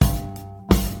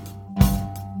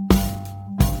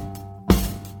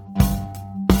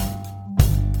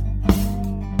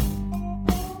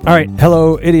All right.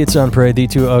 Hello, Idiots on Parade, the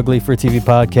Too Ugly for TV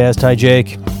podcast. Hi,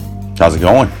 Jake. How's it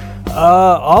going?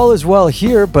 All is well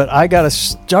here, but I got to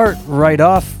start right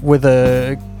off with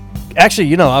a... Actually,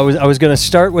 you know, I was going to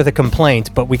start with a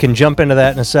complaint, but we can jump into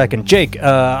that in a second. Jake,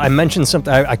 I mentioned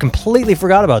something. I completely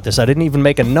forgot about this. I didn't even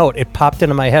make a note. It popped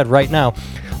into my head right now.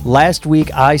 Last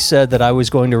week, I said that I was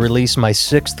going to release my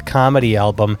 6th comedy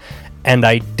album, and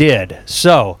I did.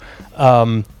 So...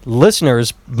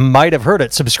 listeners might have heard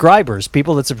it. Subscribers,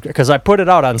 people that because I put it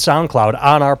out on SoundCloud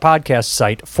on our podcast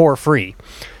site for free,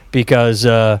 because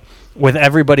with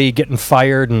everybody getting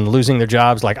fired and losing their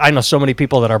jobs, like I know so many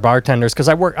people that are bartenders because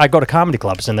I go to comedy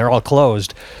clubs and they're all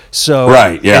closed. So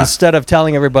right, yeah. Instead of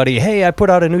telling everybody, hey, I put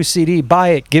out a new CD, buy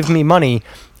it, give me money,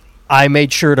 I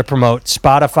made sure to promote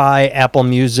Spotify, Apple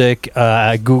Music,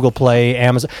 Google Play,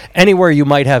 Amazon, anywhere you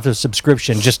might have a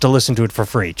subscription just to listen to it for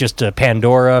free. Just to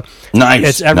Pandora. Nice.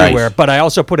 It's everywhere. Nice. But I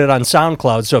also put it on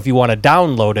SoundCloud, so if you want to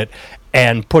download it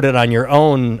and put it on your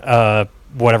own,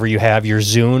 whatever you have, your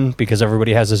Zune, because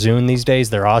everybody has a Zune these days.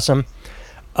 They're awesome.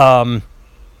 But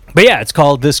yeah, it's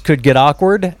called This Could Get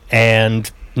Awkward, and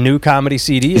new comedy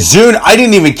CD. Zune, I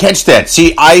didn't even catch that.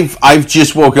 See, I've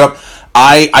just woke up.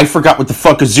 I forgot what the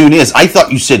fuck a Zune is. I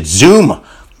thought you said Zoom,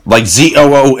 like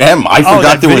ZOOM. I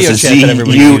forgot there was a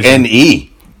ZUNE.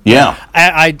 Yeah.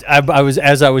 I was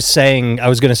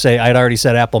going to say I'd already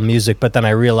said Apple Music, but then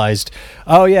I realized,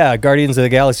 oh yeah, Guardians of the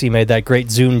Galaxy made that great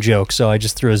Zune joke, so I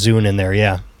just threw a Zune in there.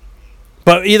 Yeah.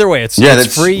 But either way, it's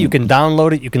free. You can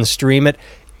download it. You can stream it.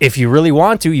 If you really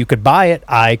want to, you could buy it.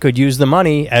 I could use the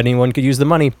money. Anyone could use the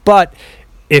money, but.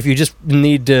 If you just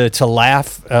need to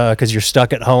laugh because you're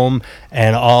stuck at home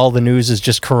and all the news is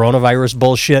just coronavirus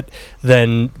bullshit,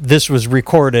 then this was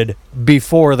recorded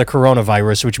before the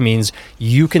coronavirus, which means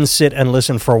you can sit and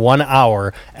listen for 1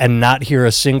 hour and not hear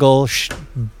a single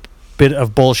bit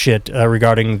of bullshit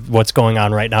regarding what's going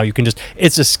on right now. You can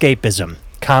it's escapism,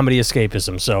 comedy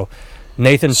escapism. So...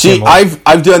 Nathan, see, I've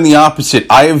done the opposite.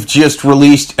 I have just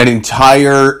released an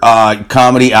entire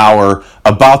comedy hour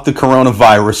about the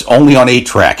coronavirus, only on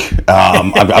 8-track.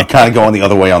 I'm kind of going the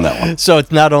other way on that one. So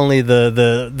it's not only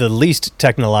the least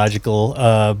technological,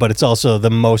 but it's also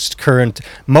the most current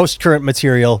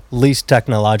material, least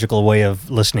technological way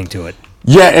of listening to it.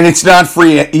 Yeah, and it's not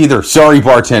free either. Sorry,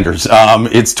 bartenders.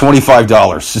 It's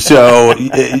 $25. So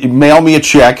mail me a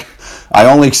check. I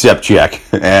only accept check,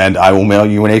 and I will mail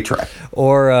you an 8-track.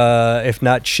 Or, if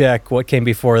not check, what came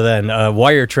before then?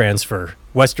 Wire transfer,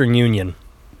 Western Union.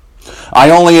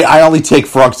 I only take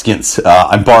frog skins.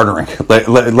 I'm bartering.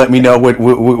 Let me know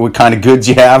what kind of goods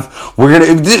you have.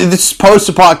 This is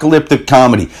post-apocalyptic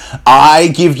comedy. I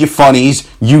give you funnies.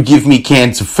 You give me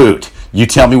cans of food. You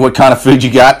tell me what kind of food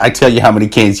you got. I tell you how many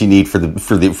cans you need for the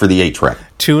 8-track.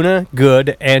 Tuna,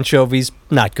 good. Anchovies,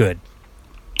 not good.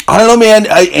 I don't know, man.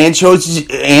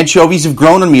 Anchovies have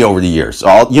grown on me over the years.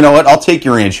 You know what? I'll take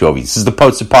your anchovies. This is the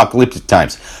post-apocalyptic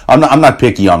times. I'm not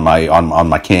picky on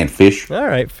my canned fish. All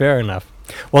right, fair enough.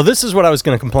 Well, this is what I was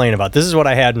going to complain about. This is what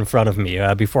I had in front of me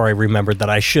before I remembered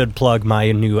that I should plug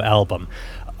my new album.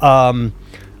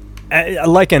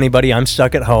 Like anybody, I'm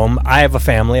stuck at home. I have a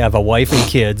family. I have a wife and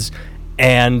kids.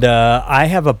 And I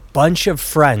have a bunch of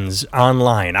friends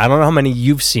online. I don't know how many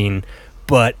you've seen,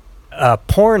 but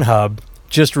Pornhub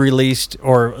just released,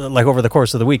 or like over the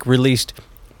course of the week, released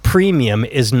Premium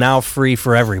is now free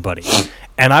for everybody.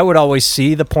 And I would always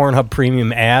see the Pornhub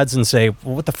Premium ads and say,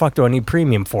 well, what the fuck do I need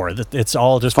Premium for? It's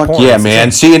all just porn. Yeah,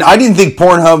 man. See, and I didn't think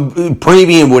Pornhub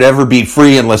Premium would ever be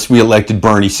free unless we elected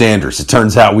Bernie Sanders. It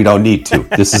turns out we don't need to.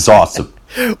 This is awesome.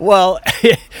 Well,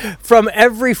 from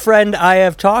every friend I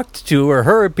have talked to or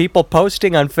heard people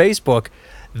posting on Facebook,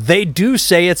 they do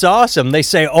say it's awesome. They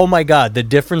say, oh my God, the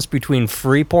difference between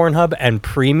free Pornhub and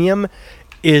Premium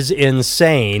is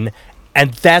insane.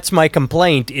 And that's my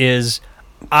complaint is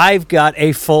I've got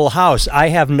a full house. I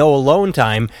have no alone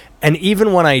time. And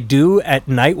even when I do at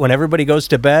night, when everybody goes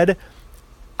to bed,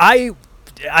 I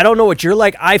don't know what you're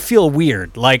like. I feel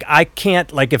weird. Like I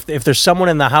can't, like if there's someone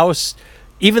in the house,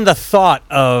 even the thought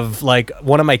of like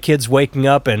one of my kids waking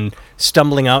up and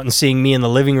stumbling out and seeing me in the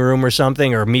living room or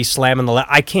something, or me slamming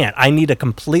I can't. I need a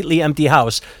completely empty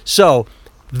house. So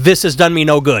this has done me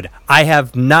no good. I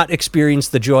have not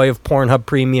experienced the joy of Pornhub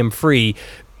Premium free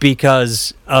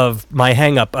because of my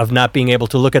hang-up of not being able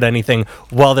to look at anything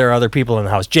while there are other people in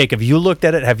the house. Jake, have you looked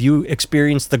at it? Have you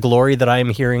experienced the glory that I am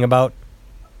hearing about?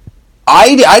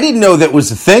 I didn't know that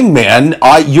was a thing, man.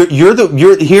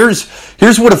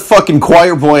 Here's what a fucking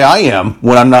choir boy I am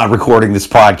when I'm not recording this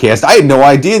podcast. I had no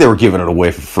idea they were giving it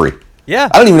away for free. Yeah.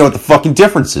 I don't even know what the fucking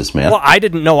difference is, man. Well, I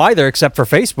didn't know either, except for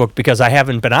Facebook, because I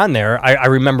haven't been on there. I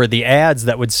remember the ads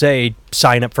that would say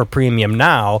sign up for premium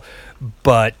now,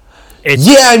 but it's...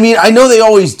 Yeah, I mean, I know they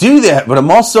always do that, but I'm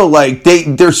also like,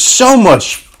 there's so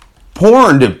much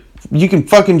porn you can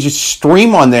fucking just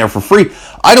stream on there for free.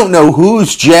 I don't know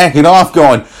who's jacking off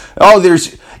going, oh,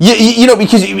 there's... You know,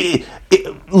 because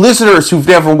listeners who've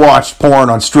never watched porn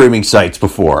on streaming sites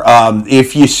before,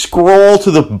 if you scroll to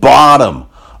the bottom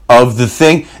of the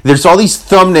thing, there's all these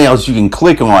thumbnails you can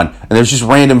click on, and there's just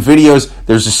random videos.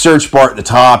 There's a search bar at the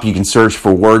top. You can search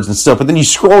for words and stuff, but then you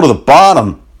scroll to the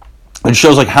bottom, and it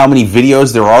shows like how many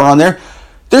videos there are on there.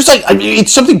 There's like, I mean,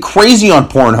 it's something crazy on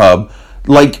Pornhub,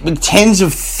 like tens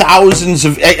of thousands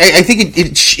of, I think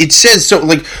it says, so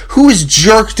like, who has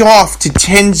jerked off to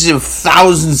tens of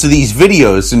thousands of these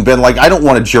videos and been like, I don't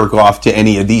want to jerk off to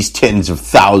any of these tens of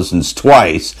thousands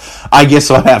twice. I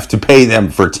guess I'll have to pay them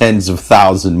for tens of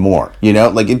thousands more. You know,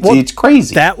 like it's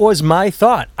crazy. That was my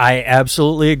thought. I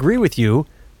absolutely agree with you,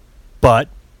 but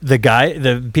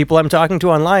the people I'm talking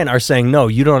to online are saying, no,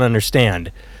 you don't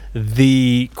understand.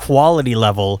 The quality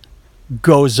level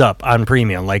goes up on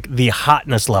premium, like the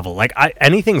hotness level. Like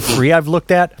anything free I've looked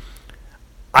at,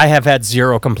 I have had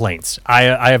zero complaints.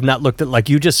 I have not looked at, like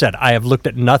you just said, I have looked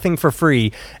at nothing for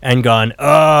free and gone, oh,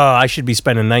 I should be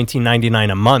spending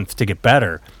 $19.99 a month to get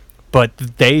better. But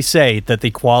they say that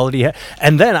the quality...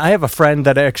 and then I have a friend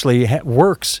that actually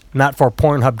works, not for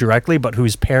Pornhub directly, but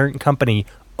whose parent company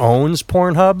owns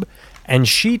Pornhub. And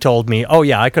she told me, oh,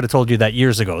 yeah, I could have told you that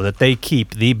years ago, that they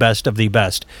keep the best of the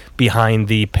best behind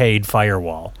the paid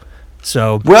firewall.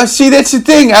 So, well, see, that's the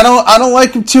thing. I don't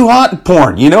like them too hot in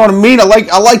porn. You know what I mean? I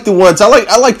like the ones. I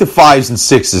like the 5s and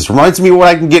 6s. Reminds me of what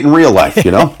I can get in real life.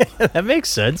 You know, that makes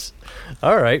sense.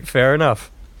 All right, fair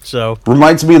enough. So,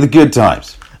 reminds me of the good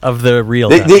times of the real.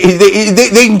 They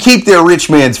can keep their rich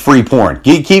man's free porn.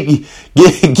 Give me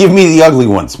the ugly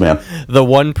ones, man. The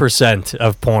 1%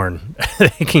 of porn. They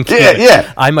can keep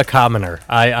yeah. I'm a commoner.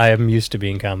 I am used to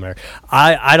being commoner.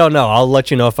 I don't know. I'll let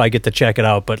you know if I get to check it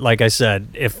out. But like I said,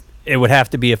 if it would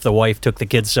have to be if the wife took the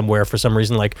kids somewhere for some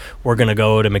reason, like we're going to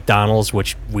go to McDonald's,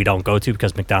 which we don't go to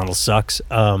because McDonald's sucks.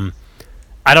 I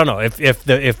don't know.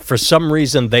 If for some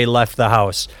reason they left the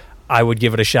house, I would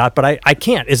give it a shot. But I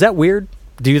can't. Is that weird?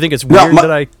 Do you think it's weird that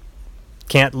I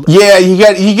can't? Yeah,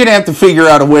 you're gonna have to figure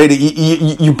out a way to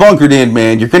you bunkered in,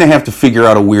 man. You're gonna have to figure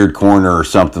out a weird corner or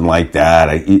something like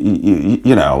that.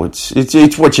 You know,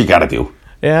 it's what you got to do.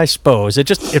 Yeah, I suppose it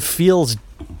feels.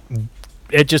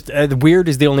 Weird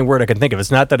is the only word I can think of. It's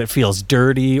not that it feels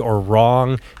dirty or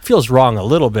wrong. It feels wrong a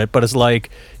little bit, but it's like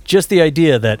just the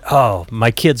idea that, oh, my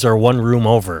kids are one room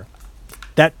over.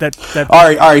 That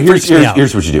all right. Here's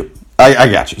what you do. I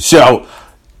got you. So.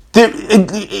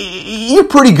 You're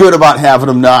pretty good about having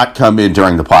them not come in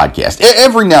during the podcast.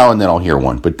 Every now and then I'll hear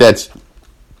one, but that's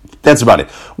about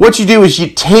it. What you do is you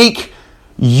take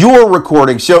your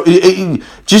recording. So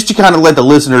just to kind of let the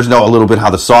listeners know a little bit how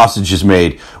the sausage is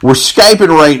made, we're Skyping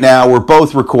right now. We're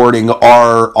both recording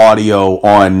our audio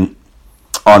on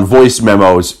voice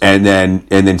memos and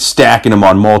then stacking them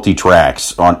on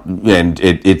multi-tracks and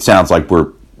it sounds like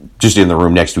we're just in the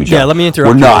room next to each other. Yeah, let me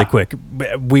interrupt you really quick.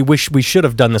 We should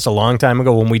have done this a long time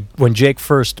ago when Jake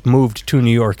first moved to New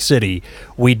York City.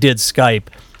 We did Skype,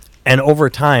 and over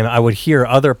time I would hear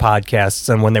other podcasts,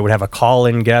 and when they would have a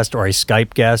call-in guest or a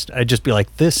Skype guest, I'd just be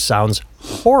like, "This sounds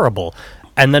horrible."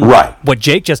 And then what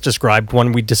Jake just described,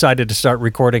 when we decided to start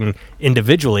recording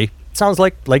individually, it sounds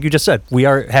like you just said, we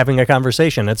are having a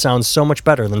conversation. It sounds so much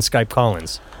better than Skype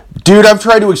call-ins. Dude, I've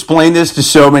tried to explain this to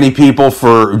so many people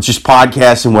for just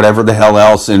podcasts and whatever the hell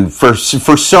else, and for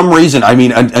some reason, I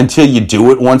mean, until you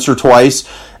do it once or twice,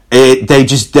 they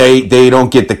don't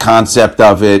get the concept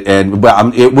of it, and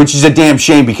which is a damn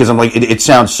shame because I'm like, it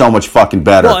sounds so much fucking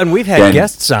better. Well, and we've had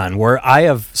guests on where I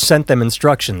have sent them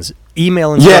instructions,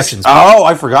 email instructions. Yes. Oh,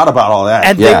 I forgot about all that.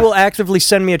 And they will actively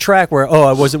send me a track where,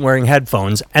 I wasn't wearing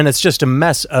headphones, and it's just a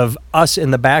mess of us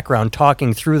in the background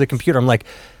talking through the computer. I'm like,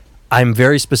 I'm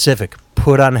very specific.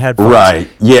 Put on headphones. Right,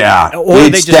 yeah. Or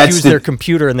they just use their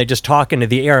computer and they just talk into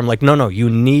the air. I'm like, no, you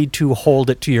need to hold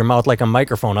it to your mouth like a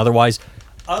microphone. Otherwise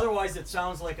it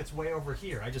sounds like it's way over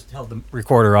here. I just held the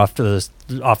recorder off the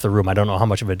room. I don't know how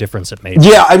much of a difference it made.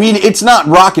 Yeah, I mean, it's not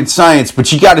rocket science, but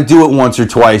you got to do it once or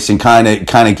twice and kind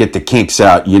of get the kinks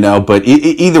out, you know. But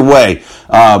either way,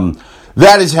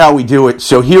 that is how we do it.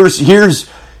 So here's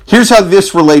how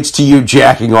this relates to you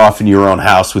jacking off in your own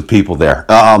house with people there.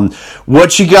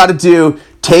 What you got to do,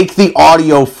 take the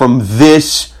audio from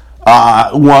this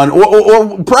one,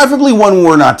 or preferably one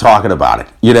we're not talking about it.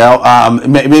 You know,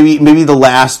 maybe the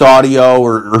last audio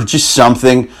or just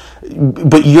something.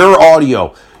 but your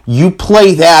audio, you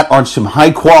play that on some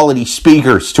high quality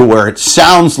speakers to where it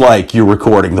sounds like you're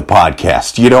recording the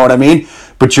podcast. You know what I mean?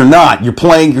 But you're not. You're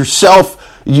playing yourself.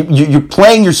 You're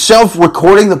playing yourself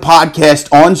recording the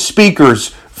podcast on speakers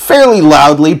fairly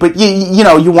loudly, but you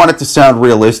know, you want it to sound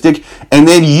realistic. And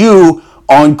then you,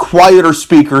 on quieter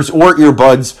speakers or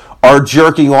earbuds, are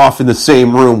jerking off in the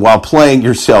same room while playing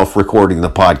yourself recording the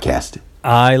podcast.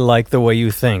 I like the way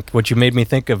you think. What you made me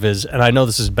think of is, and I know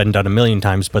this has been done a million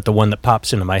times, but the one that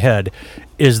pops into my head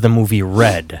is the movie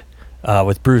Red,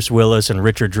 with Bruce Willis and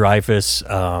Richard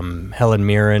Dreyfuss, Helen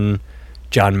Mirren,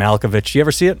 John Malkovich. You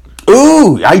ever see it?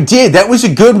 Ooh, I did. That was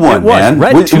a good one, man.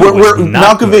 Red 2 was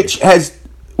not Malkovich good. has...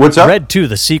 What's up? Red 2,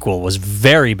 the sequel, was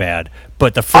very bad,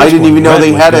 but the first I didn't one, even know Red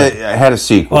they was had good. a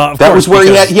sequel. Well, of that course, was where he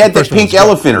because had the that first one pink was good.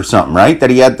 elephant or something, right? That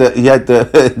he had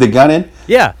the gun in.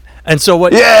 Yeah. And so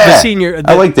what Yeah, the senior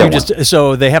I like that one.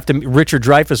 So they have to Richard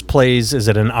Dreyfuss plays, is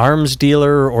it an arms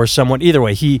dealer or someone, either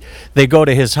way, they go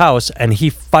to his house and he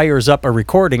fires up a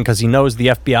recording because he knows the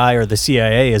FBI or the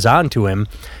CIA is onto him,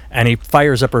 and he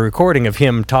fires up a recording of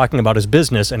him talking about his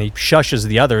business, and he shushes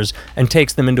the others and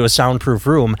takes them into a soundproof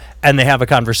room, and they have a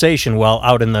conversation while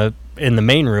out in the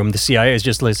main room the CIA is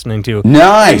just listening to.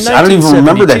 Nice. In I don't even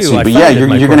remember that 1972, scene, I but yeah, founded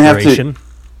my you're gonna have to. corporation.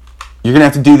 You're gonna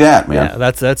have to do that, man. Yeah,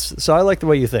 that's so I like the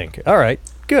way you think. All right,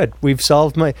 good. We've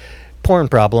solved my porn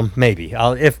problem. Maybe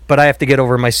but I have to get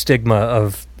over my stigma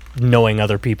of knowing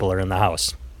other people are in the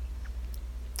house.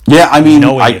 Yeah, I mean,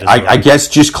 Knowing it as well. I guess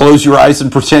just close your eyes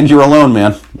and pretend you're alone,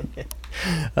 man.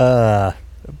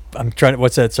 I'm trying.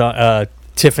 What's that song?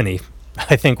 Tiffany.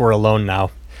 I think we're alone now.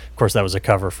 Of course, that was a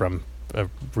cover from a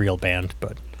real band,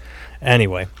 but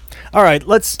anyway. All right,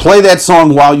 let's Play that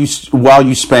song while you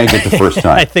spank it the first I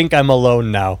time. think I'm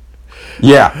alone now.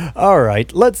 Yeah. All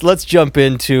right, let's jump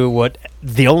into what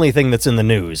the only thing that's in the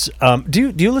news.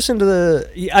 Do you listen to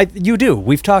you do.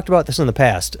 We've talked about this in the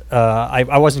past.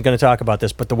 I wasn't going to talk about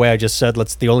this, but the way I just said,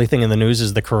 the only thing in the news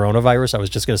is the coronavirus. I was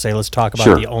just going to say let's talk about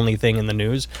Sure. the only thing in the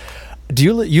news. Do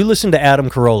you listen to Adam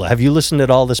Carolla? Have you listened at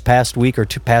all this past week or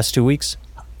past 2 weeks?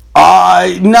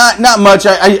 Not much.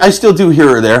 I still do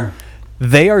here or there.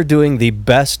 They are doing the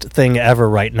best thing ever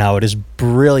right now. It is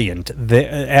brilliant.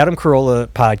 The Adam Carolla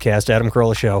podcast, Adam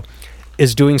Carolla Show,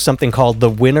 is doing something called the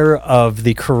winner of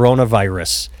the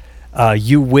coronavirus.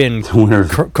 You win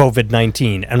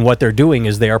COVID-19. And what they're doing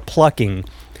is they are plucking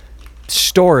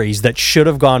stories that should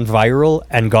have gone viral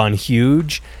and gone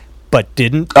huge, but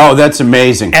didn't. Oh, that's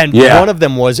amazing. And yeah. one of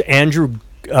them was Andrew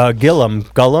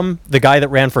Gullum, the guy that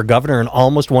ran for governor and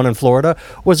almost won in Florida,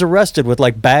 was arrested with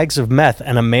like bags of meth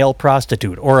and a male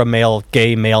prostitute or a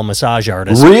gay male massage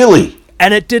artist. Really?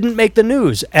 And it didn't make the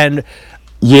news. And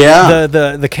Yeah.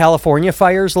 the California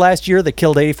fires last year that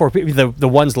killed 84 people, the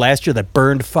ones last year that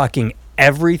burned fucking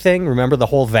everything. Remember, the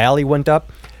whole valley went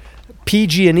up.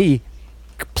 PG&E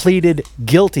pleaded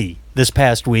guilty this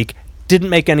past week. Didn't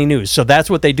make any news. So that's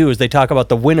what they do, is they talk about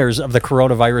the winners of the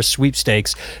coronavirus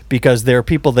sweepstakes, because they're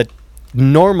people that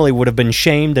normally would have been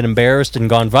shamed and embarrassed and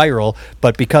gone viral,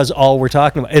 but because all we're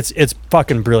talking about, it's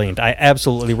fucking brilliant. I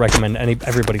absolutely recommend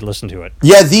everybody listen to it.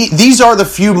 Yeah, these are the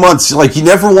few months, like, you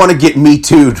never want to get Me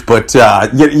Too'd, but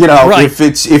you know, Right. if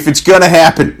it's gonna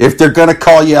happen, if they're gonna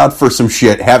call you out for some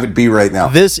shit, have it be right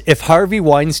now. If Harvey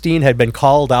Weinstein had been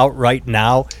called out right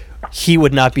now, he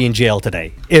would not be in jail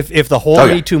today. If the whole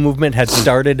Okay. Me Too movement had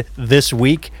started this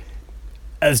week,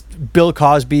 as Bill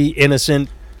Cosby, innocent,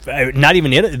 not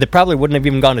even in it, they probably wouldn't have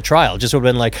even gone to trial. Just would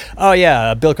have been like, oh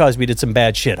yeah, Bill Cosby did some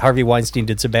bad shit. Harvey Weinstein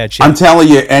did some bad shit. I'm telling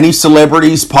you, any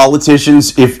celebrities,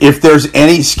 politicians, if there's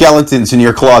any skeletons in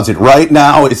your closet right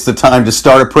now, it's the time to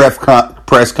start a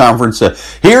press conference.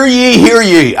 Hear ye, hear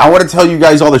ye. I want to tell you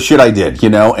guys all the shit I did, you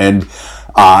know, and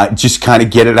just kind of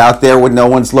get it out there when no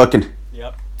one's looking.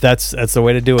 That's the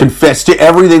way to do it. Confess to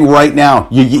everything right now.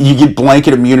 You get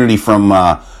blanket immunity from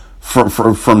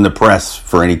the press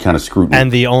for any kind of scrutiny.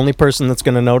 And the only person that's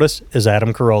going to notice is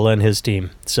Adam Carolla and his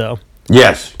team. So,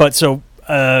 yes. but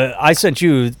I sent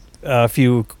you a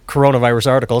few coronavirus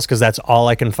articles because that's all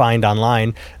I can find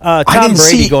online. Tom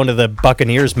Brady going to the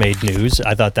Buccaneers made news.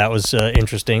 I thought that was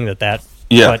interesting. Yeah.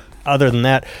 But other than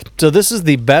that, so this is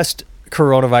the best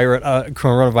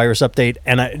coronavirus update,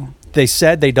 and they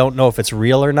said they don't know if it's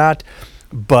real or not,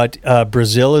 but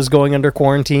Brazil is going under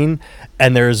quarantine,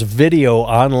 and there's video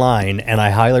online, and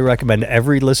I highly recommend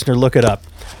every listener look it up.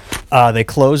 They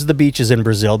closed the beaches in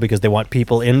Brazil because they want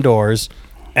people indoors,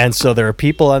 and so there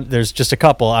are there's just a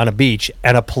couple on a beach,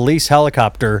 and a police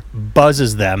helicopter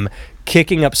buzzes them,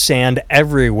 kicking up sand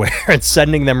everywhere and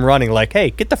sending them running like, hey,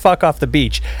 get the fuck off the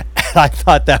beach. And I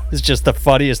thought that was just the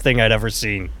funniest thing I'd ever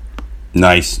seen.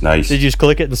 Nice. Did you just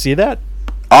click it and see that?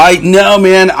 No,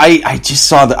 man. I just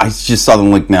saw the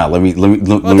link now. Let me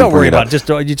Don't worry about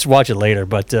it. Just watch it later.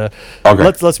 But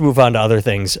okay. Let's move on to other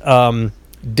things.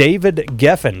 David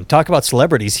Geffen, talk about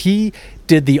celebrities. He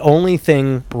did the only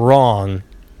thing wrong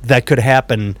that could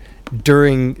happen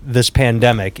during this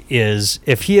pandemic is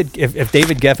if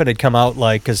David Geffen had come out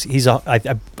because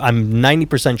I'm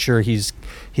 90% sure he's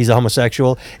a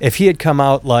homosexual. If he had come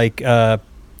out like Kevin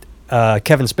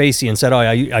Spacey and said, "Oh,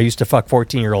 I used to fuck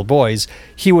 14-year-old boys,"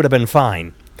 he would have been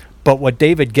fine. But what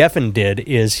David Geffen did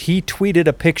is he tweeted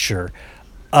a picture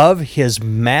of his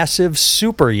massive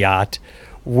super yacht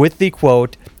with the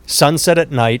quote, "Sunset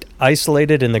at night,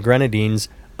 isolated in the Grenadines,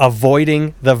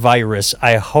 avoiding the virus.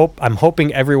 I'm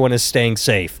hoping everyone is staying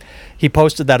safe." He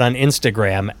posted that on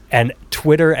Instagram, and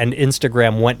Twitter and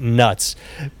Instagram went nuts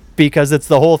because it's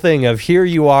the whole thing of here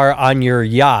you are on your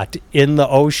yacht in the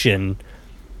ocean.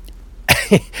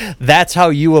 That's how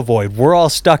you avoid. We're all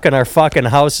stuck in our fucking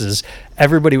houses.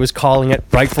 Everybody was calling it,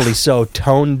 rightfully so,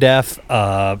 tone deaf,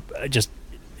 just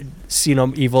see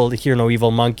no evil, hear no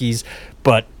evil monkeys.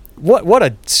 But what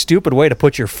a stupid way to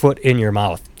put your foot in your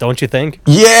mouth, don't you think?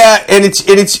 Yeah, and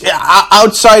it's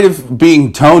outside of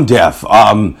being tone deaf.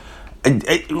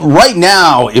 Right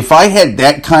now, if I had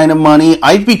that kind of money,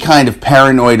 I'd be kind of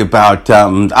paranoid about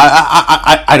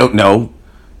I don't know,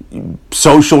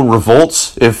 social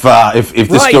revolts if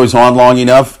this goes on long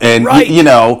enough, and you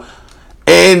know,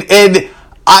 and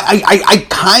I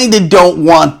kind of don't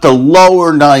want the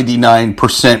lower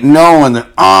 99% knowing that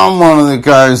I'm one of the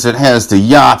guys that has the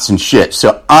yachts and shit.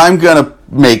 So I'm gonna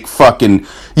make fucking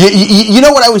you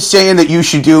know what I was saying that you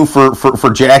should do for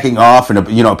jacking off, and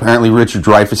you know apparently Richard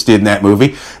Dreyfuss did in that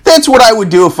movie. That's what I would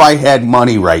do if I had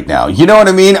money right now. You know what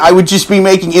I mean? I would just be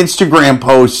making Instagram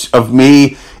posts of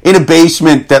me in a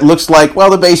basement that looks like, well,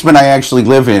 the basement I actually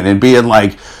live in, and being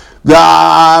like,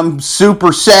 I'm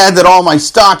super sad that all my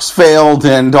stocks failed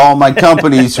and all my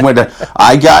companies went to,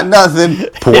 I got nothing,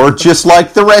 poor just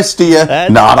like the rest of you,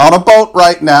 not on a boat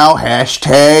right now,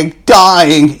 hashtag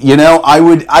dying. You know, I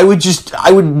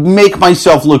would make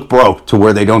myself look broke to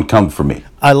where they don't come for me.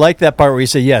 I like that part where you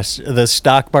say, yes, the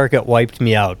stock market wiped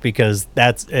me out, because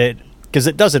that's it.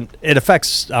 Because it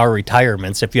affects our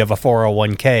retirements. If you have a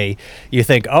 401k, you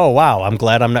think, oh, wow, I'm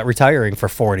glad I'm not retiring for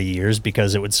 40 years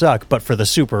because it would suck. But for the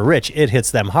super rich, it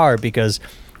hits them hard, because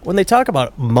when they talk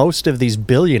about most of these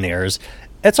billionaires,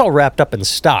 it's all wrapped up in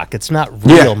stock. It's not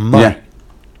real money. Yeah.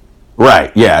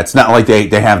 Right, yeah. It's not like they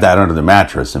have that under the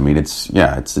mattress. I mean, it's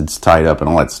tied up and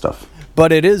all that stuff.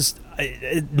 But it is...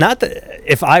 not that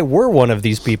if I were one of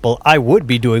these people, I would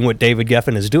be doing what David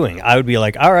Geffen is doing. I would be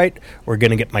like, all right, we're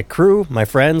going to get my crew, my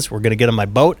friends, we're going to get on my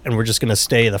boat, and we're just going to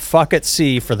stay the fuck at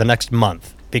sea for the next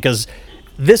month. Because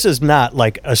this is not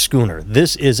like a schooner.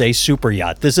 This is a super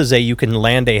yacht. This is you can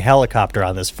land a helicopter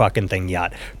on this fucking thing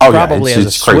yacht. Oh, probably yeah,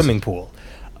 has a crazy swimming pool.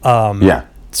 Yeah.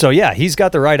 So, yeah, he's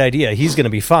got the right idea. He's going to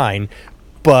be fine.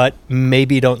 But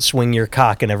maybe don't swing your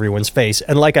cock in everyone's face.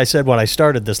 And like I said when I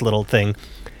started this little thing,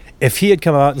 if he had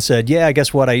come out and said, yeah,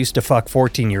 guess what, I used to fuck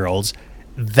 14-year-olds,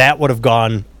 that would have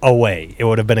gone away. It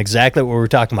would have been exactly what we were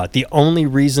talking about. The only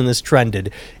reason this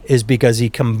trended is because he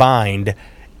combined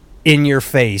in your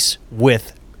face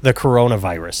with the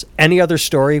coronavirus. Any other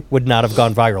story would not have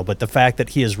gone viral, but the fact that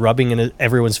he is rubbing in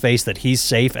everyone's face that he's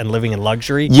safe and living in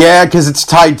luxury. Yeah, because it's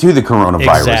tied to the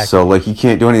coronavirus. Exactly. So, like, you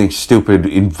can't do anything stupid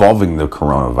involving the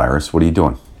coronavirus. What are you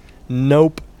doing?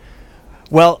 Nope.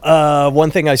 Well, one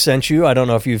thing I sent you, I don't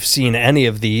know if you've seen any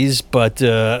of these, but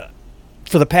for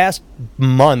the past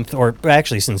month, or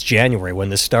actually since January when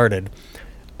this started,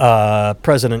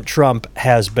 President Trump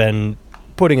has been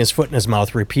putting his foot in his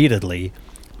mouth repeatedly.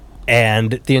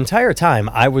 And the entire time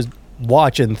I would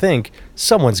watch and think,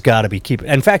 someone's got to be keeping...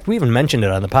 In fact, we even mentioned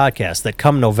it on the podcast that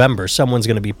come November, someone's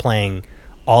going to be playing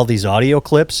all these audio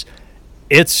clips.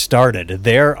 It started.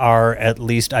 There are at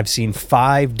least, I've seen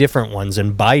 5 different ones,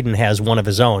 and Biden has one of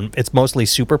his own. It's mostly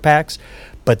super PACs,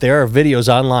 but there are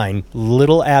videos online,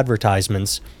 little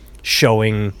advertisements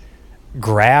showing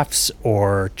graphs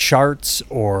or charts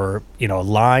or, you know,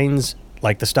 lines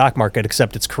like the stock market,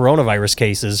 except it's coronavirus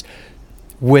cases,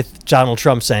 with Donald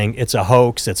Trump saying it's a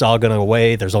hoax, it's all going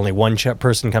away, there's only one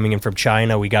person coming in from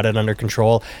China, we got it under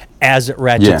control. As it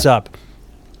ratchets up,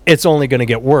 it's only going to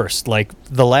get worse. Like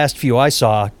the last few I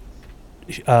saw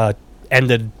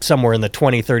ended somewhere in the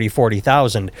 20, 30,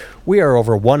 40,000. We are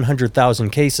over 100,000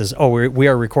 cases. Oh, we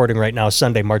are recording right now,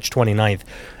 Sunday, March 29th.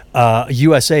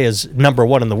 USA is number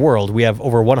 1 in the world. We have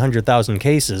over 100,000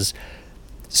 cases.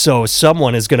 So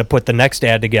someone is going to put the next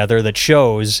ad together that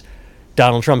shows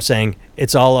Donald Trump saying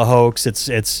it's all a hoax.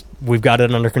 It's we've got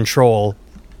it under control,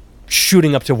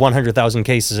 shooting up to 100,000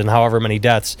 cases and however many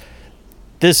deaths.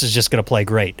 this is just going to play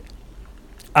great.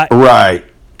 Right.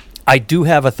 I do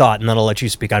have a thought, and then I'll let you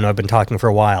speak. I know I've been talking for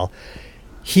a while.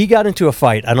 He got into a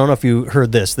fight. I don't know if you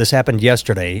heard this. This happened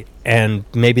yesterday and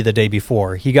maybe the day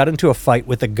before. He got into a fight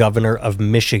with the governor of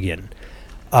Michigan.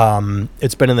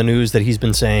 It's been in the news that he's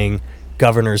been saying,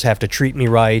 governors have to treat me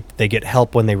right. They get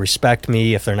help when they respect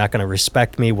me. If they're not going to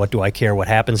respect me, what do I care what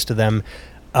happens to them?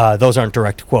 Those aren't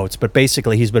direct quotes, but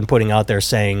basically he's been putting out there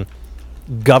saying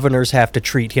governors have to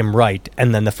treat him right,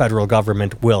 and then the federal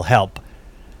government will help.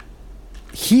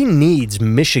 He needs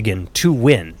Michigan to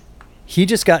win. He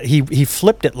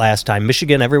flipped it last time.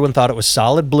 Michigan, everyone thought it was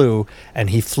solid blue, and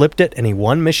he flipped it and he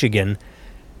won Michigan.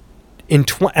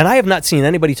 And I have not seen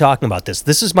anybody talking about this.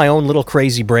 This is my own little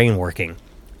crazy brain working.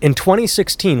 In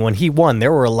 2016, when he won,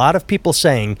 there were a lot of people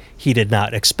saying he did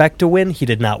not expect to win. He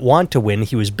did not want to win.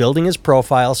 He was building his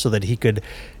profile so that he could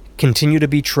continue to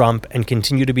be Trump and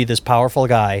continue to be this powerful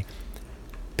guy.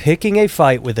 Picking a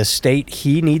fight with a state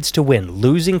he needs to win,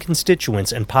 losing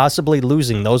constituents and possibly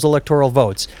losing those electoral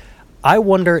votes. I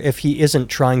wonder if he isn't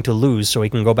trying to lose so he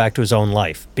can go back to his own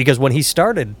life. Because when he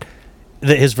started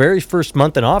his very first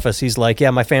month in office, he's like, yeah,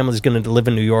 my family's going to live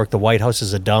in New York. The White House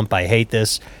is a dump. I hate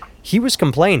this. He was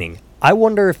complaining. I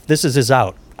wonder if this is his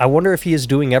out. I wonder if he is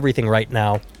doing everything right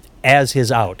now as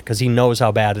his out because he knows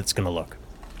how bad it's going to look.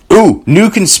 Ooh, new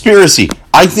conspiracy.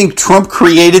 I think Trump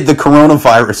created the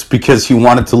coronavirus because he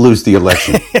wanted to lose the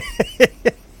election.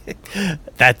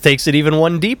 That takes it even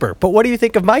one deeper. But what do you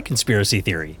think of my conspiracy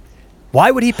theory?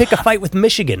 Why would he pick a fight with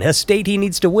Michigan, a state he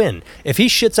needs to win? If he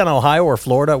shits on Ohio or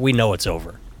Florida, we know it's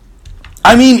over.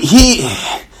 I mean,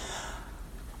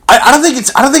 I don't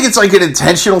think it's like an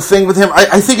intentional thing with him.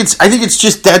 I think it's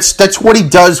just that's what he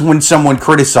does when someone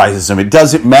criticizes him. It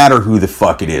doesn't matter who the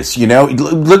fuck it is, you know.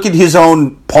 Look at his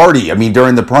own party. I mean,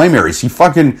 during the primaries, he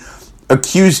fucking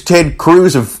accused Ted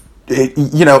Cruz of,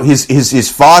 you know, his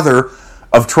father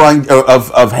of trying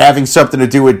of having something to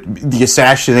do with the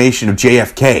assassination of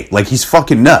JFK. Like, he's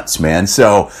fucking nuts, man.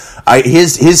 So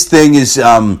his thing is,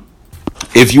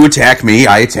 if you attack me,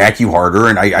 I attack you harder,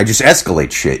 and I just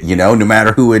escalate shit, you know, no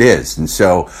matter who it is. And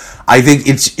so I think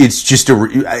it's just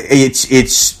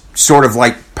it's sort of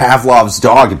like Pavlov's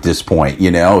dog at this point,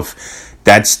 you know. If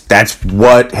that's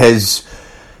what has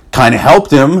kind of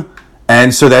helped him,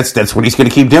 and so that's what he's going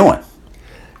to keep doing.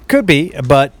 Could be,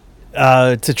 but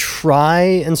to try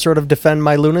and sort of defend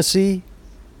my lunacy,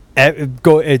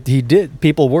 he did.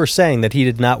 People were saying that he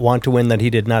did not want to win, that he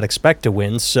did not expect to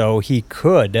win, so he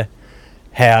could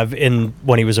have,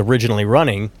 when he was originally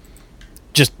running,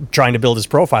 just trying to build his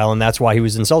profile, and that's why he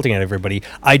was insulting at everybody.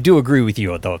 I do agree with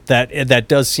you, though. That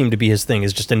does seem to be his thing,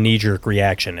 is just a knee-jerk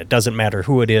reaction. It doesn't matter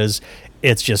who it is.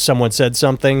 It's just someone said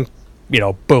something, you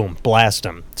know, boom, blast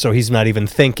him. So he's not even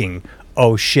thinking,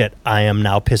 oh, shit, I am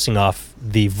now pissing off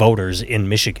the voters in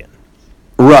Michigan.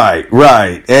 Right.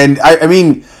 And, I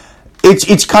mean,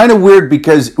 it's kind of weird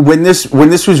because when this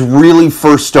was really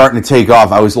first starting to take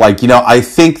off, I was like, you know, I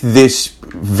think this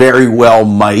very well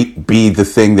might be the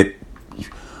thing that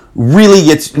really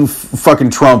gets fucking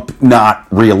Trump not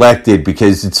reelected,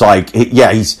 because it's like,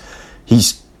 yeah,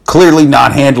 he's clearly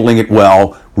not handling it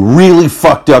well, really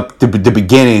fucked up the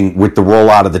beginning with the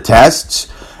rollout of the tests,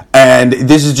 and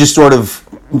this is just sort of,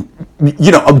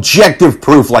 you know, objective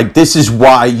proof, like, this is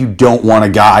why you don't want a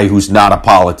guy who's not a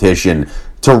politician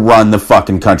to run the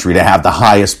fucking country, to have the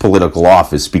highest political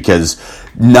office, because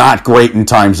not great in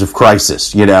times of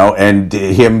crisis, you know, and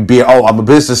him be, oh, I'm a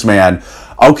businessman.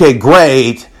 Okay,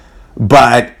 great,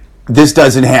 but this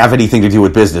doesn't have anything to do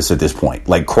with business at this point.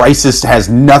 Like, crisis has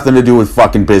nothing to do with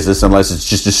fucking business unless it's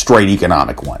just a straight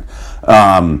economic one,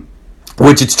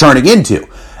 which it's turning into.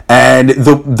 And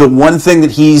the one thing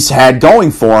that he's had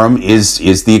going for him is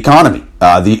the economy.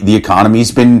 The economy's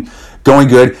been going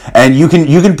good, and you can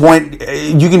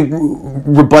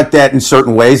rebut that in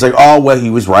certain ways, like, oh, well, he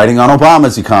was writing on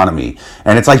Obama's economy,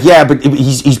 and it's like, yeah, but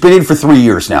he's been in for 3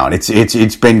 years now, and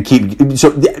it's been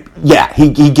so yeah,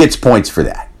 he gets points for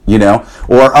that, you know.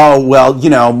 Or, oh, well, you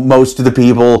know, most of the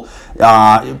people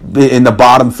in the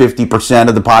bottom 50%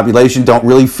 of the population don't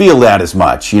really feel that as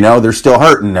much, you know, they're still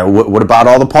hurting. What about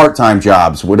all the part-time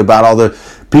jobs? What about all the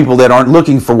people that aren't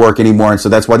looking for work anymore? And so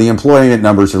that's why the employment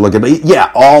numbers are looking. But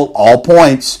yeah, all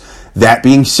points. That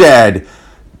being said,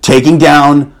 taking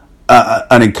down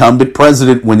an incumbent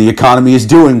president when the economy is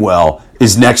doing well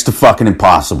is next to fucking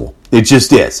impossible. It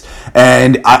just is.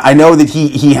 And I know that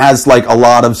he has, like, a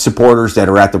lot of supporters that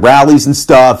are at the rallies and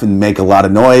stuff and make a lot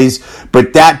of noise,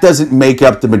 but that doesn't make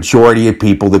up the majority of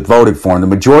people that voted for him. The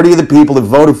majority of the people that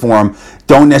voted for him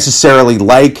don't necessarily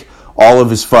like all of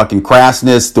his fucking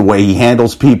crassness, the way he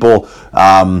handles people,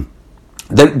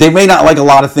 they may not like a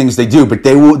lot of things they do, but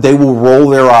they will roll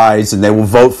their eyes and they will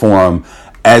vote for him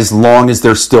as long as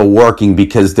they're still working,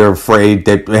 because they're afraid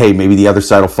that, hey, maybe the other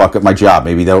side will fuck up my job.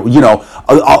 Maybe they'll,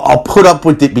 I'll put up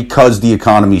with it because the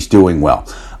economy's doing well.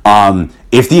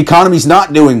 If the economy's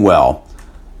not doing well,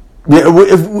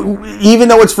 even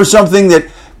though it's for something that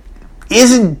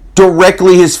isn't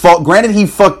directly his fault, granted he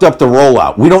fucked up the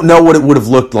rollout. We don't know what it would have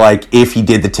looked like if he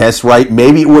did the test right.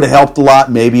 Maybe it would have helped a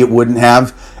lot. Maybe it wouldn't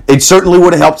have. It certainly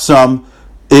would have helped some.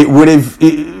 It would have.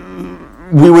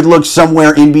 We would look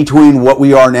somewhere in between what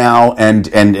we are now and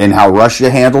how Russia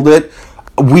handled it.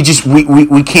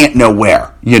 We can't know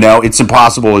where. It's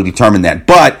impossible to determine that.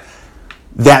 But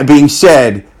that being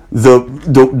said,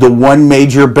 the one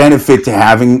major benefit to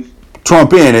having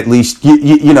Trump in, at least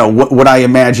what I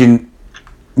imagine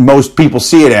most people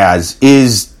see it as,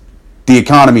 is the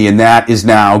economy, and that is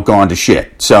now gone to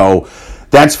shit. So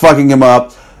that's fucking him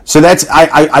up. So that's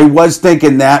I was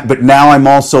thinking that, but now I'm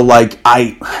also like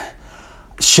I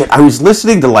was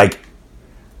listening to like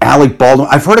Alec Baldwin.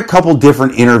 I've heard a couple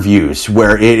different interviews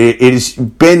where it has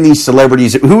been these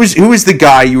celebrities. Who is the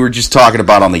guy you were just talking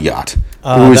about on the yacht?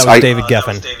 That was David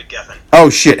Geffen. Oh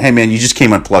shit! Hey man, you just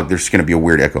came unplugged. There's going to be a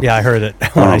weird echo. Yeah, I heard it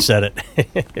when I said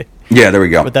it. Yeah, there we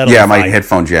go. Yeah, my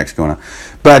headphone jack's going on.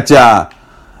 But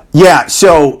yeah,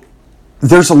 so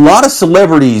there's a lot of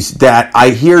celebrities that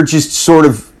I hear just sort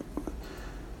of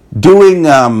doing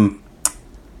a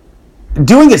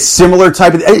similar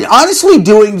type of, honestly,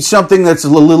 doing something that's a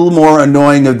little more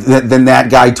annoying than that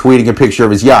guy tweeting a picture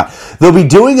of his yacht. They'll be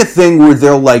doing a thing where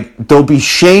they'll be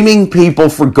shaming people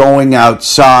for going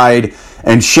outside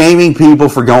and shaming people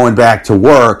for going back to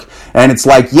work. And it's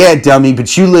like, yeah, dummy,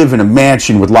 but you live in a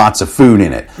mansion with lots of food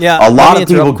in it. Yeah, a lot of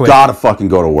people gotta fucking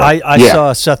go to work. I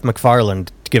saw Seth MacFarlane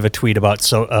give a tweet about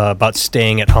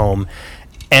staying at home,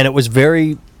 and it was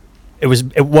very.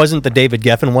 It wasn't the David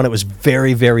Geffen one. It was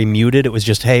very, very muted. It was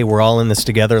just, hey, we're all in this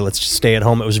together. Let's just stay at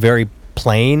home. It was very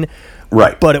plain.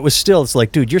 Right. But it was still, it's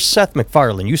like, dude, you're Seth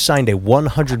MacFarlane. You signed a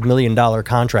 $100 million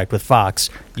contract with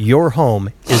Fox. Your home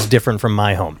is different from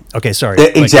my home. Okay, sorry.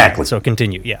 Exactly. So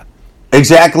continue, yeah.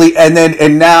 Exactly.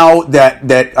 And now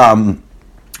that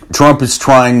Trump is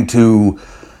trying to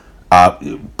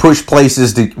push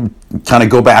places to kind of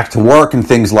go back to work and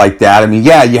things like that. I mean,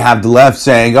 yeah, you have the left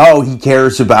saying, oh, he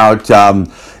cares about the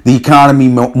economy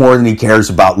more than he cares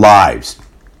about lives.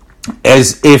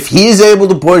 As if he is able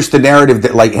to push the narrative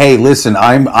that, like, hey, listen,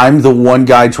 I'm the one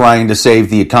guy trying to save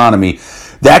the economy,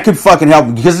 that could fucking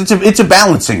help, because it's a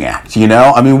balancing act,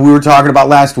 I mean, we were talking about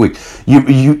last week.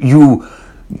 You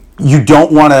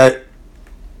don't want to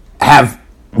have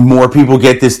more people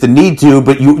get this than need to,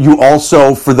 but you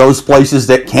also, for those places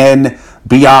that can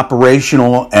be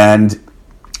operational and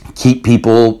keep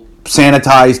people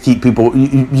sanitized, keep people,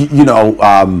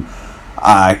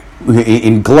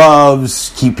 in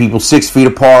gloves, keep people 6 feet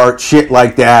apart, shit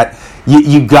like that.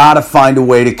 You got to find a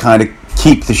way to kind of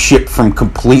keep the ship from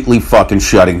completely fucking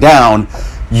shutting down.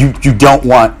 You don't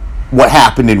want what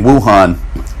happened in Wuhan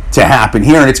to happen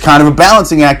here, and it's kind of a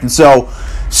balancing act. And so,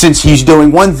 since he's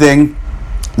doing one thing,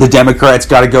 the Democrats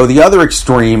got to go the other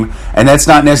extreme, and that's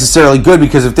not necessarily good,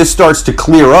 because if this starts to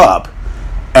clear up,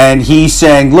 and he's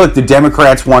saying, look, the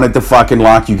Democrats wanted to fucking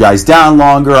lock you guys down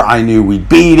longer, I knew we'd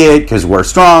beat it because we're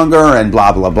stronger, and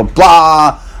blah, blah, blah,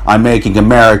 blah, I'm making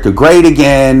America great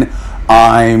again,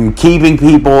 I'm keeping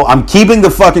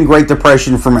the fucking Great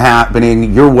Depression from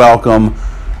happening, you're welcome,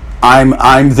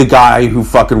 I'm the guy who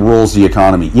fucking rules the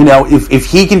economy. If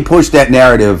he can push that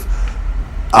narrative,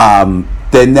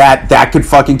 then that could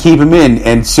fucking keep him in.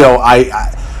 And so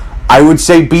I would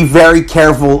say be very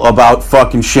careful about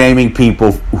fucking shaming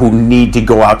people who need to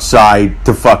go outside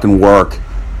to fucking work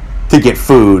to get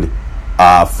food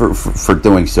for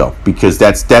doing so, because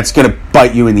that's gonna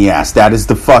bite you in the ass. That is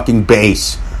the fucking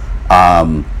base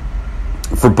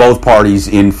for both parties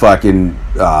in fucking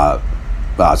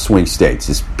swing states.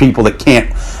 It's people that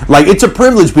can't, like, it's a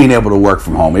privilege being able to work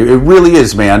from home. It really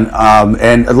is, man.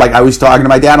 And like, I was talking to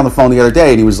my dad on the phone the other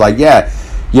day, and he was like, yeah,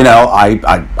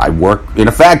 I work in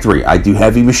a factory. I do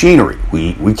heavy machinery.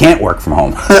 We can't work from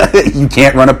home. You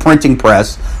can't run a printing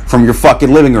press from your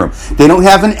fucking living room. They don't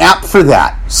have an app for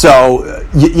that. So,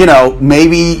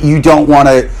 maybe you don't want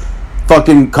to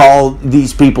fucking call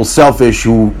these people selfish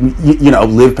who,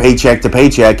 live paycheck to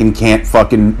paycheck and can't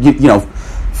fucking,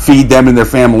 feed them and their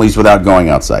families without going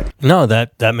outside. No,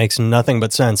 that makes nothing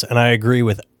but sense. And I agree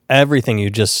with everything you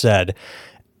just said.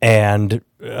 And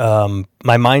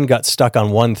my mind got stuck on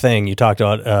one thing. You talked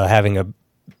about having a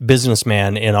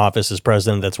businessman in office as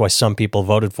president. That's why some people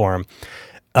voted for him,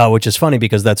 which is funny,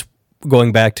 because that's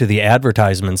going back to the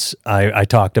advertisements I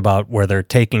talked about where they're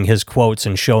taking his quotes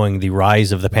and showing the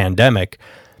rise of the pandemic,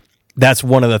 that's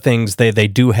one of the things they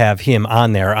do have him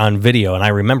on there on video. And I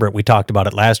remember it. We talked about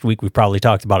it last week. We probably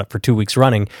talked about it for 2 weeks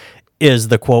running, is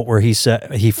the quote where he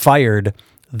said he fired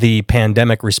the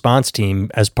pandemic response team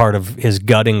as part of his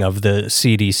gutting of the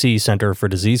CDC, Center for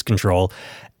Disease Control.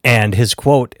 And his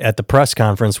quote at the press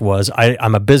conference was,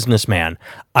 I'm a businessman.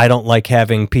 I don't like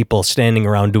having people standing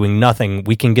around doing nothing.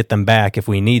 We can get them back if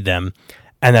we need them.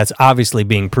 And that's obviously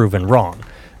being proven wrong.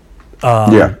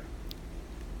 Yeah.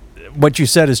 What you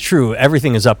said is true.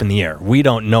 Everything is up in the air. We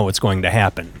don't know what's going to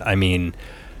happen. I mean,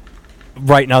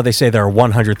 right now they say there are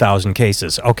 100,000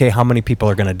 cases. Okay, how many people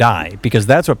are going to die? Because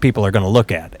that's what people are going to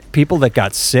look at. People that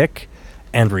got sick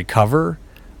and recover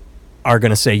are going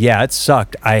to say, yeah, it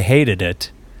sucked. I hated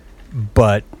it.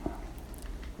 But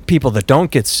people that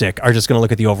don't get sick are just going to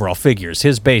look at the overall figures.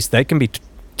 His base, that can be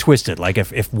twisted. Like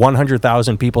if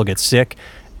 100,000 people get sick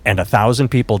and 1,000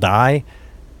 people die,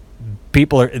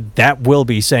 that will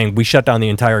be saying we shut down the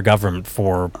entire government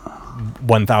for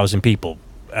 1,000 people.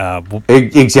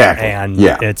 Exactly. And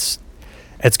yeah.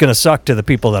 It's going to suck to the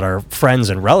people that are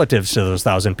friends and relatives to those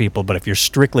 1,000 people. But if you're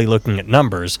strictly looking at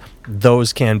numbers,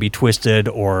 those can be twisted,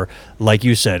 or like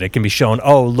you said, it can be shown,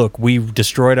 oh, look, we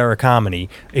destroyed our economy,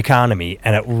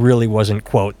 and it really wasn't,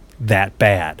 quote, that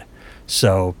bad.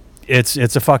 So it's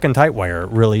a fucking tight wire. It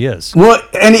really is. Well,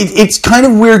 and it's kind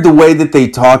of weird the way that they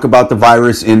talk about the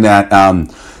virus in that.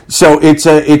 So it's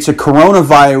a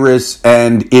coronavirus,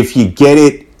 and if you get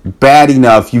it bad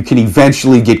enough, you can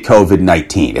eventually get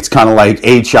COVID-19. It's kind of like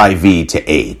HIV to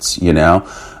AIDS, you know?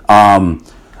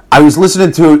 I was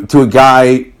listening to a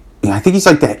guy, I think he's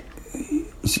like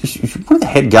he's one of the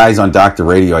head guys on Dr.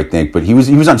 Radio, I think, but he was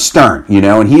on Stern, you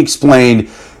know, and he explained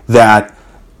that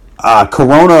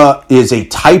corona is a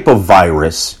type of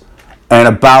virus, and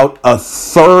about a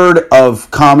third of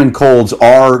common colds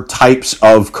are types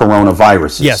of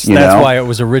coronaviruses. Yes, that's why it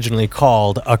was originally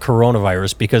called a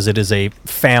coronavirus, because it is a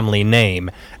family name,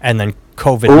 and then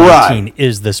COVID-19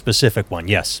 is the specific one,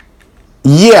 yes.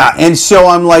 Yeah, and so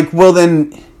I'm like, well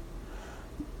then,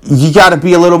 you got to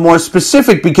be a little more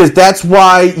specific, because that's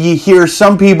why you hear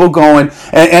some people going,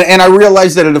 and I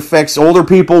realize that it affects older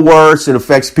people worse, it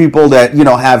affects people that, you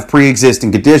know, have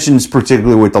pre-existing conditions,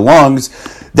 particularly with the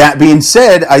lungs. That being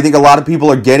said, I think a lot of people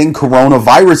are getting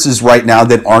coronaviruses right now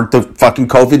that aren't the fucking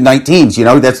COVID-19s. You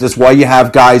know, that's why you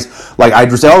have guys like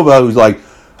Idris Elba who's like,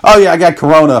 oh yeah, I got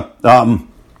corona.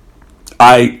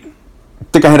 I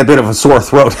think I had a bit of a sore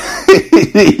throat.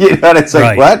 You know, and it's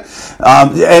like, right. What?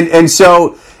 And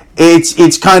so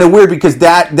it's kind of weird, because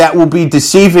that will be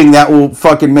deceiving. That will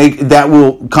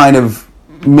kind of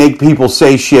make people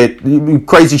say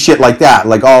crazy shit like that.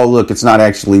 Like, oh, look, it's not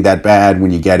actually that bad when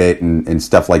you get it, and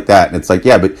stuff like that. And it's like,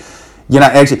 yeah, but you're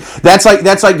not actually. That's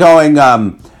like going.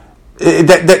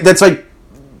 That's like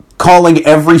calling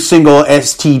every single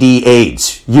STD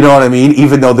AIDS. You know what I mean?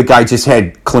 Even though the guy just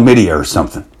had chlamydia or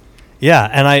something. Yeah,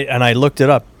 and I looked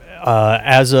it up.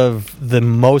 As of the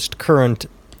most current,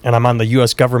 and I'm on the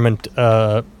U.S. government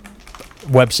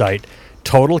website.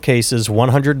 Total cases,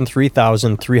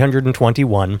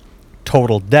 103,321.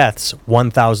 Total deaths,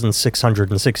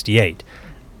 1,668.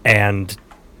 And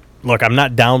look, I'm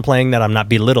not downplaying that. I'm not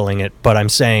belittling it. But I'm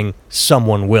saying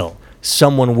someone will.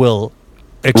 Someone will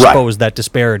expose that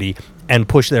disparity and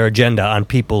push their agenda on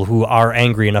people who are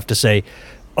angry enough to say,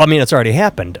 I mean, it's already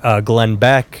happened. Glenn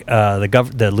Beck,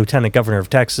 the lieutenant governor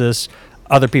of Texas,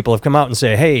 other people have come out and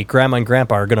say, hey, grandma and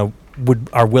grandpa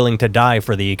are willing to die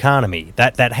for the economy.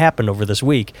 That happened over this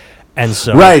week. And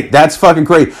so, right, that's fucking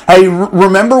great. Hey,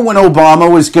 remember when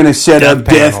Obama was going to set up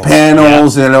death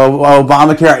panels and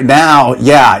Obamacare? Now,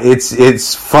 yeah,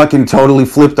 it's fucking totally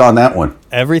flipped on that one.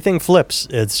 Everything flips.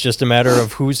 It's just a matter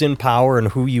of who's in power and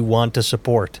who you want to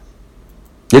support.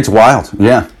 It's wild,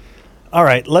 yeah. All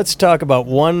right, let's talk about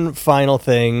one final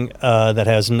thing that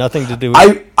has nothing to do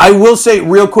with... I will say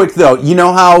real quick, though, you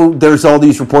know how there's all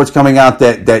these reports coming out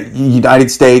that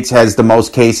United States has the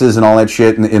most cases and all that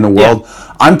shit in the world?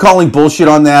 Yeah. I'm calling bullshit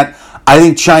on that. I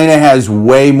think China has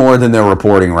way more than they're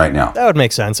reporting right now. That would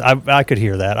make sense. I could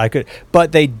hear that.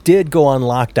 But they did go on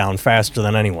lockdown faster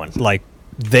than anyone. Like,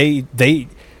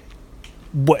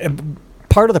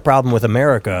 part of the problem with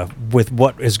America, with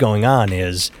what is going on,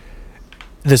 is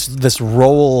this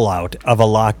rollout of a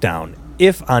lockdown.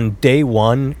 If on day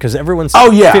one, because everyone's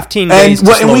 15 days,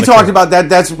 and we talked about that.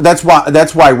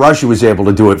 That's why Russia was able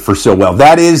to do it for so well.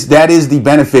 That is the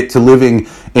benefit to living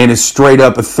in a straight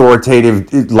up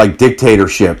authoritative like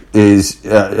dictatorship. Is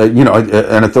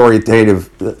an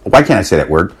authoritative. Why can't I say that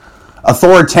word?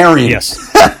 Authoritarian.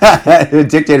 Yes.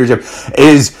 dictatorship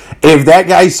is if that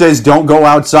guy says don't go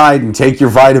outside and take your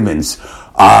vitamins,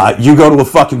 you go to a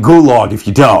fucking gulag if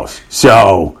you don't.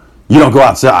 So you don't go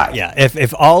outside. Yeah,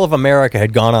 if all of America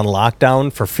had gone on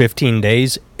lockdown for 15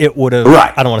 days, it would have,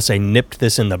 Right. I don't want to say nipped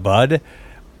this in the bud,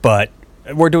 but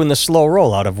we're doing the slow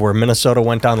rollout of where Minnesota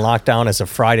went on lockdown as a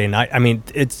Friday night. I mean,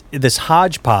 it's this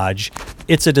hodgepodge.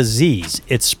 It's a disease.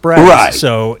 It spreads. Right.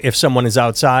 So if someone is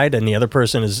outside and the other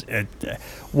person is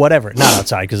whatever, not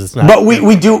outside because it's not. But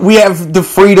we have the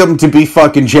freedom to be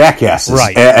fucking jackasses.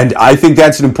 Right. And I think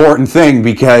that's an important thing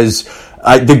because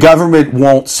the government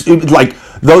won't, like,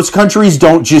 those countries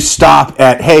don't just stop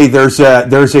at, hey, there's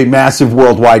a massive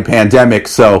worldwide pandemic,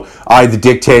 so I, the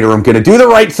dictator, am going to do the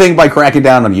right thing by cracking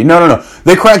down on you. No.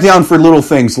 They crack down for little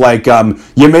things like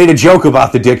you made a joke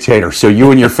about the dictator, so you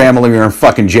and your family are in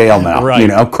fucking jail now. Right. You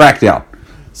know, crack down.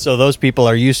 So those people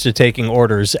are used to taking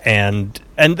orders, and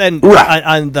then Right.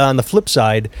 on the flip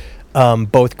side,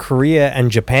 both Korea and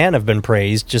Japan have been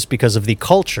praised just because of the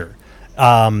culture.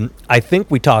 I think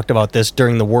we talked about this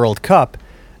during the World Cup.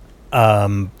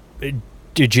 The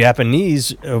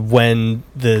Japanese, when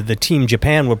the team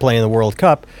Japan would play in the World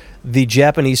Cup, the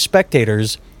Japanese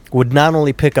spectators would not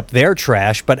only pick up their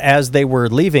trash, but as they were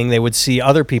leaving, they would see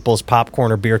other people's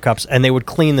popcorn or beer cups, and they would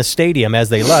clean the stadium as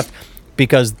they left,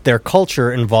 because their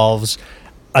culture involves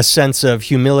a sense of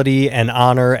humility and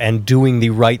honor and doing the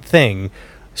right thing.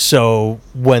 So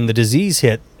when the disease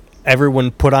hit,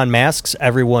 everyone put on masks,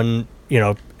 everyone,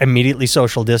 immediately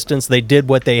social distance. They did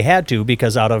what they had to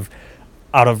because out of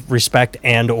respect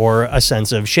and or a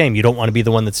sense of shame. You don't want to be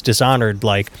the one that's dishonored,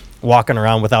 like walking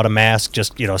around without a mask,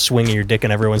 just swinging your dick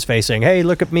in everyone's face, saying, "Hey,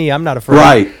 look at me, I'm not afraid."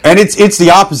 Right, and it's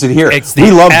the opposite here.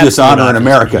 We love dishonor in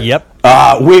America. Yep.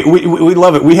 We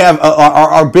love it. We have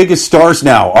our biggest stars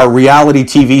now are reality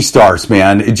TV stars,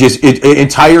 man.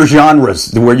 Entire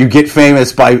genres where you get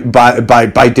famous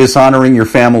by dishonoring your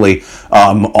family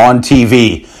on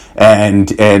TV. And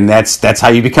that's how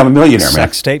you become a millionaire, man.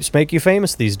 Sex tapes make you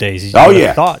famous these days. You would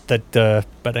have thought that,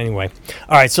 but anyway.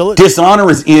 All right, so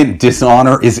dishonor is in.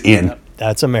 Dishonor is in.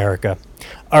 That's America.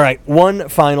 All right, one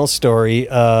final story.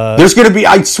 There's going to be,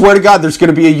 I swear to God, there's going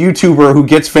to be a YouTuber who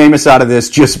gets famous out of this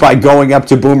just by going up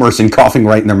to boomers and coughing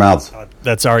right in their mouths.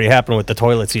 That's already happened with the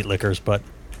toilet seat lickers, but.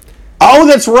 Oh,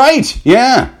 that's right.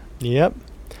 Yeah. Yep.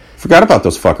 Forgot about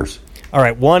those fuckers. All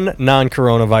right, one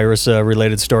non-coronavirus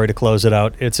related story to close it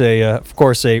out. It's of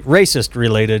course, a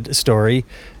racist-related story.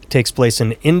 It takes place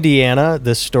in Indiana.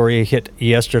 This story hit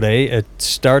yesterday. It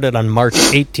started on March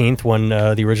 18th when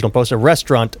the original post. A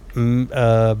restaurant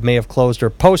may have closed, or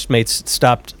Postmates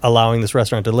stopped allowing this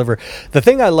restaurant to deliver. The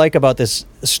thing I like about this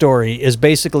story is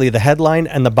basically the headline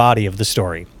and the body of the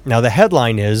story. Now, the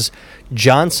headline is,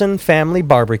 Johnson Family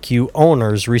Barbecue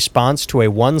Owner's Response to a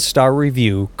One-Star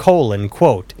Review,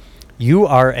 quote, "You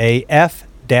are a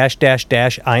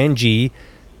F-ing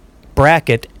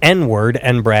bracket N-word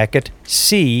and bracket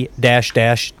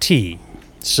C-T."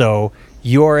 So,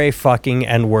 "You're a fucking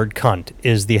N-word cunt"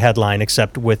 is the headline,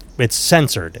 except it's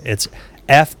censored. It's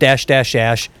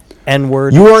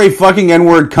F-N-word. "You Are a Fucking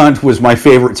N-Word Cunt" was my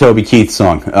favorite Toby Keith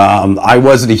song. I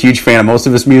wasn't a huge fan of most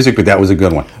of his music, but that was a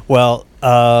good one. Well,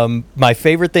 my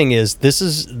favorite thing is, this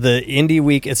is the Indie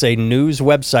Week. It's a news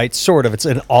website, sort of. It's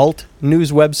an alt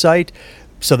news website.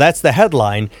 So that's the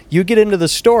headline. You get into the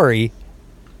story,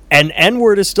 and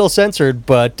N-word is still censored,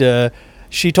 but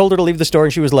she told her to leave the store,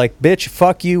 and she was like, "Bitch,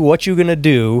 fuck you, what you gonna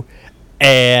do?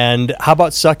 And how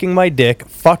about sucking my dick?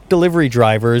 Fuck delivery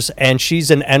drivers," and she's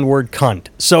an N-word cunt.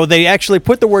 So they actually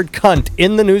put the word cunt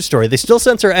in the news story. They still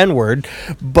censor N-word,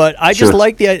 but I just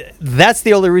like that's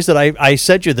the only reason I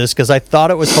sent you this, because I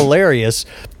thought it was hilarious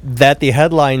that the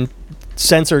headline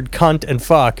censored cunt and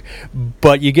fuck,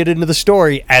 but you get into the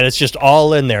story and it's just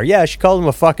all in there. Yeah, she called him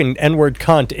a fucking N-word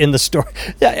cunt in the story.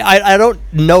 I don't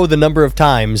know the number of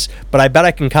times, but I bet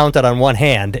I can count it on one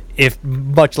hand, if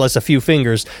much less a few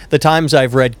fingers, the times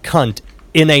I've read cunt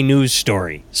in a news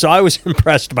story. So I was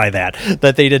impressed by that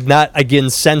they did not,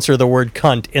 again, censor the word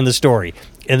cunt in the story.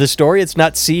 In the story, it's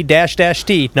not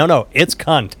C-T. No, it's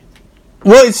cunt.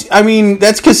 Well,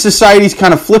 that's because society's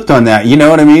kind of flipped on that. You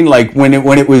know what I mean? Like when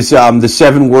it was the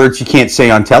 7 words you can't say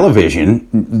on television.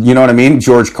 You know what I mean?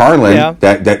 George Carlin,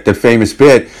 that the famous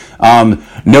bit.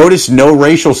 Notice no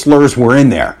racial slurs were in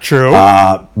there. True.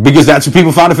 Because that's what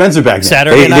people found offensive back then.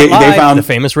 Saturday Night Live, they found the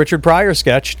famous Richard Pryor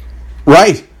sketch.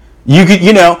 Right. You could,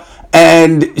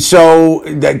 and so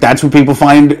that's what people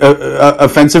find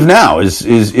offensive now is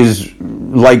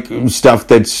like stuff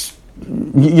that's,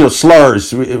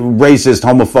 slurs, racist,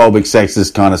 homophobic,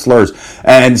 sexist kind of slurs.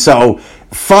 And so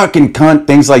fucking cunt,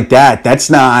 things like that, that's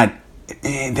not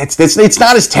that's it's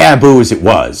not as taboo as it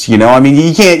was. You know, I mean,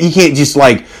 you can't just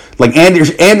like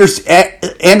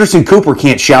Anderson Cooper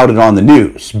can't shout it on the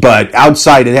news, but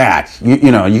outside of that,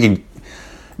 you know, you can.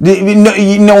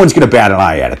 No one's going to bat an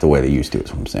eye at it the way they used to,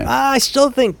 is what I'm saying. I still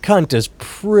think cunt is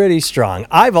pretty strong.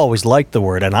 I've always liked the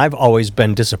word, and I've always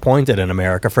been disappointed in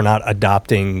America for not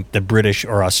adopting the British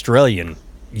or Australian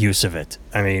use of it.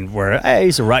 I mean, where, hey,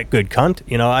 he's a right good cunt.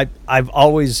 You know, I've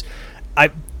always...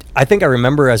 I think I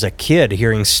remember as a kid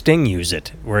hearing Sting use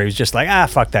it, where he was just like,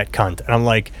 fuck that cunt. And I'm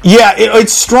like... Yeah,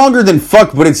 it's stronger than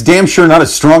fuck, but it's damn sure not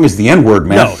as strong as the N-word,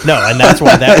 man. No, and that's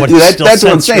why that one is still that's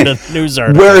what I'm censored saying. in news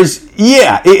articles. Whereas,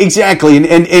 yeah, exactly.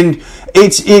 And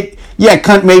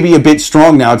cunt may be a bit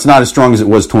strong now. It's not as strong as it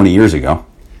was 20 years ago.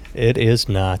 It is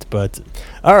not, but...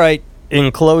 All right,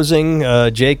 in closing,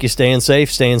 Jake, you staying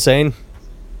safe, staying sane?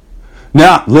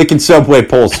 Nah, licking Subway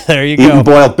poles. There you Eating go.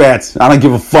 boiled bats. I don't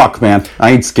give a fuck, man.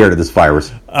 I ain't scared of this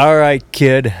virus. All right,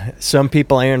 kid. Some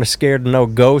people ain't scared of no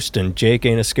ghost, and Jake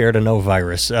ain't scared of no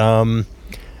virus. My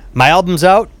album's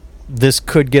out. This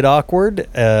could get awkward.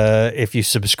 If you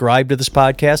subscribe to this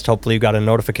podcast, hopefully you got a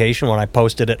notification when I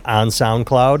posted it on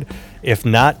SoundCloud. If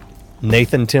not,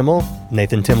 Nathan Timmel,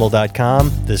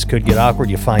 nathantimmel.com. This could get awkward.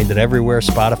 You find it everywhere,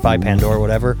 Spotify, Pandora,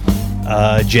 whatever.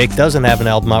 Jake doesn't have an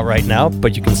album out right now,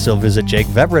 but you can still visit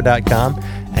jakevevra.com,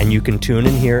 and you can tune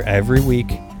in here every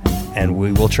week, and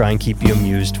we will try and keep you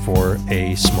amused for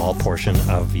a small portion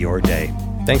of your day.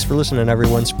 Thanks for listening,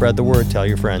 everyone. Spread the word. Tell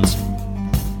your friends.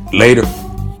 Later.